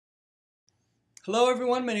Hello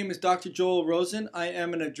everyone, my name is Dr. Joel Rosen. I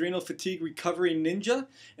am an adrenal fatigue recovery ninja,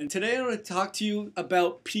 and today I'm going to talk to you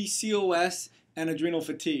about PCOS and adrenal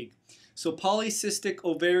fatigue. So polycystic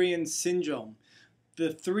ovarian syndrome.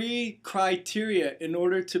 The three criteria in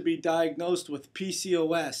order to be diagnosed with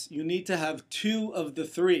PCOS, you need to have two of the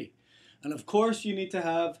three. And of course you need to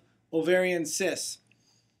have ovarian cysts.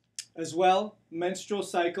 As well, menstrual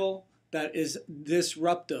cycle that is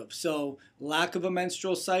disruptive. So lack of a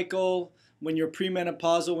menstrual cycle, when you're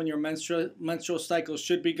premenopausal, when your menstrual cycle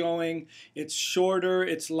should be going, it's shorter,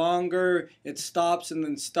 it's longer, it stops and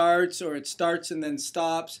then starts, or it starts and then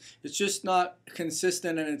stops. It's just not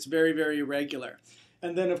consistent, and it's very, very irregular.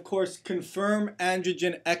 And then, of course, confirm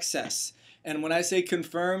androgen excess. And when I say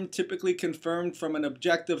confirmed, typically confirmed from an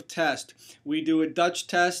objective test. We do a Dutch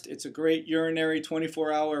test. It's a great urinary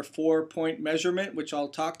 24-hour 4-point measurement, which I'll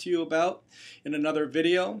talk to you about in another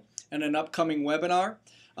video and an upcoming webinar.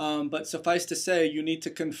 But suffice to say, you need to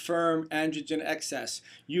confirm androgen excess.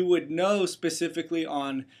 You would know specifically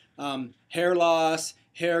on hair loss,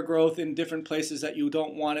 hair growth in different places that you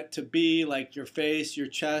don't want it to be, like your face, your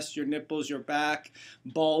chest, your nipples, your back,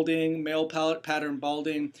 balding, male pattern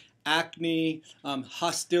balding, acne,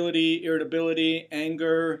 hostility, irritability,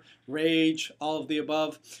 anger, rage, all of the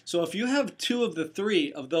above. So if you have two of the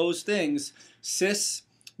three of those things, cysts,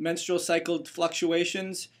 menstrual cycle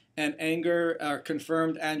fluctuations, and anger or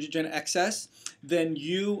confirmed androgen excess, then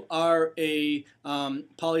you are a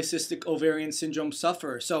polycystic ovarian syndrome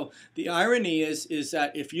sufferer. So the irony is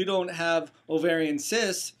that if you don't have ovarian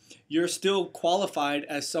cysts, you're still qualified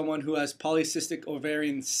as someone who has polycystic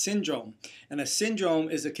ovarian syndrome. And a syndrome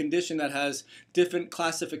is a condition that has different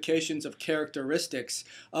classifications of characteristics,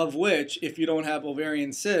 of which, if you don't have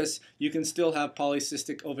ovarian cysts, you can still have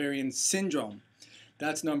polycystic ovarian syndrome.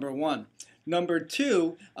 That's number one. Number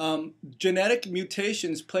two, genetic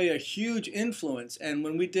mutations play a huge influence. And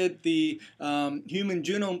when we did the Human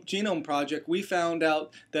Genome Project, we found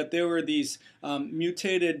out that there were these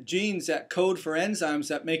mutated genes that code for enzymes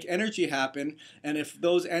that make energy happen. And if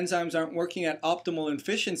those enzymes aren't working at optimal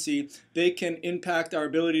efficiency, they can impact our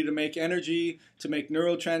ability to make energy, to make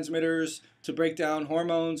neurotransmitters, to break down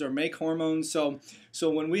hormones or make hormones. So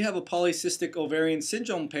when we have a polycystic ovarian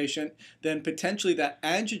syndrome patient, then potentially that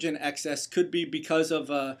androgen excess could be because of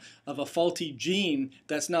a faulty gene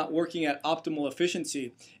that's not working at optimal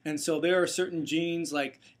efficiency. And so there are certain genes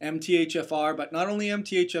like MTHFR, but not only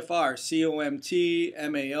MTHFR, COMT,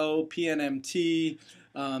 MAO, PNMT,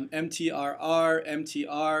 MTRR,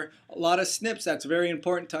 MTR, a lot of SNPs. That's very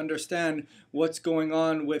important to understand what's going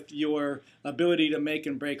on with your ability to make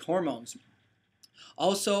and break hormones.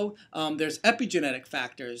 Also, there's epigenetic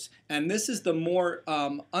factors, and this is the more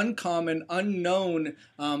uncommon, unknown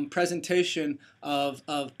presentation of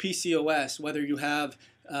PCOS, whether you have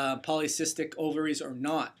polycystic ovaries or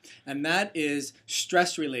not, and that is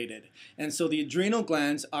stress related. And so the adrenal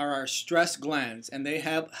glands are our stress glands, and they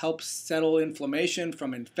help settle inflammation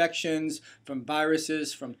from infections, from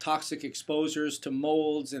viruses, from toxic exposures to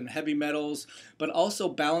molds and heavy metals, but also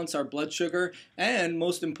balance our blood sugar, and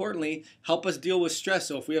most importantly, help us deal with stress.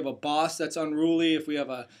 So if we have a boss that's unruly, if we have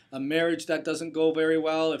a marriage that doesn't go very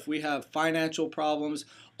well, if we have financial problems,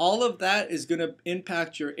 all of that is going to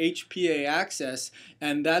impact your HPA axis,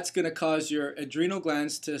 and that's going to cause your adrenal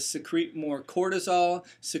glands to secrete more cortisol,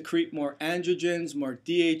 secrete more androgens, more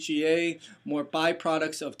DHEA, more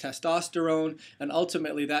byproducts of testosterone, and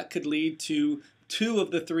ultimately that could lead to two of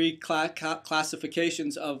the three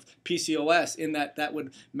classifications of PCOS, in that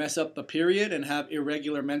would mess up the period and have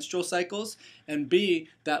irregular menstrual cycles, and B,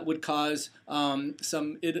 that would cause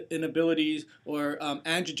some inabilities or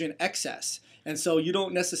androgen excess. And so you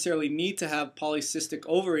don't necessarily need to have polycystic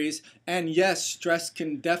ovaries. And yes, stress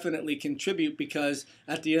can definitely contribute, because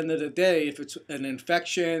at the end of the day, if it's an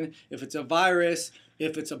infection, if it's a virus,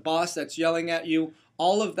 if it's a boss that's yelling at you,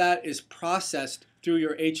 all of that is processed through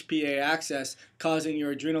your HPA axis, causing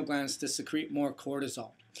your adrenal glands to secrete more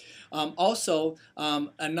cortisol. Also, a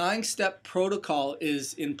 9-step protocol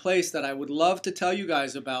is in place that I would love to tell you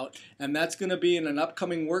guys about, and that's going to be in an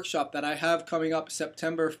upcoming workshop that I have coming up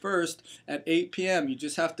September 1st at 8 p.m. You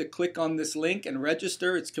just have to click on this link and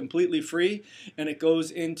register. It's completely free, and it goes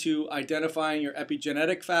into identifying your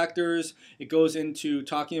epigenetic factors. It goes into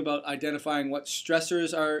talking about identifying what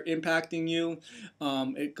stressors are impacting you.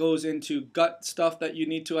 It goes into gut stuff that you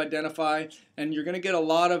need to identify, and you're going to get a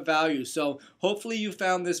lot of value. So hopefully you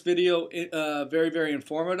found this video video very, very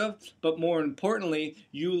informative, but more importantly,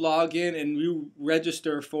 you log in and you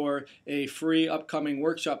register for a free upcoming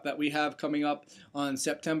workshop that we have coming up on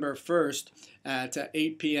September 1st at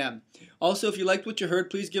 8 p.m. Also, if you liked what you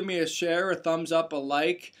heard, please give me a share, a thumbs up, a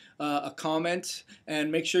like, a comment,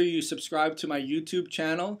 and make sure you subscribe to my YouTube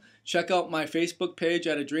channel. Check out my Facebook page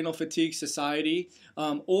at Adrenal Fatigue Society,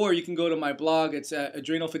 or you can go to my blog. It's at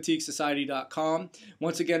adrenalfatiguesociety.com.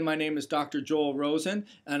 Once again, my name is Dr. Joel Rosen,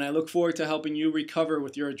 and I look forward to helping you recover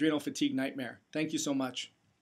with your adrenal fatigue nightmare. Thank you so much.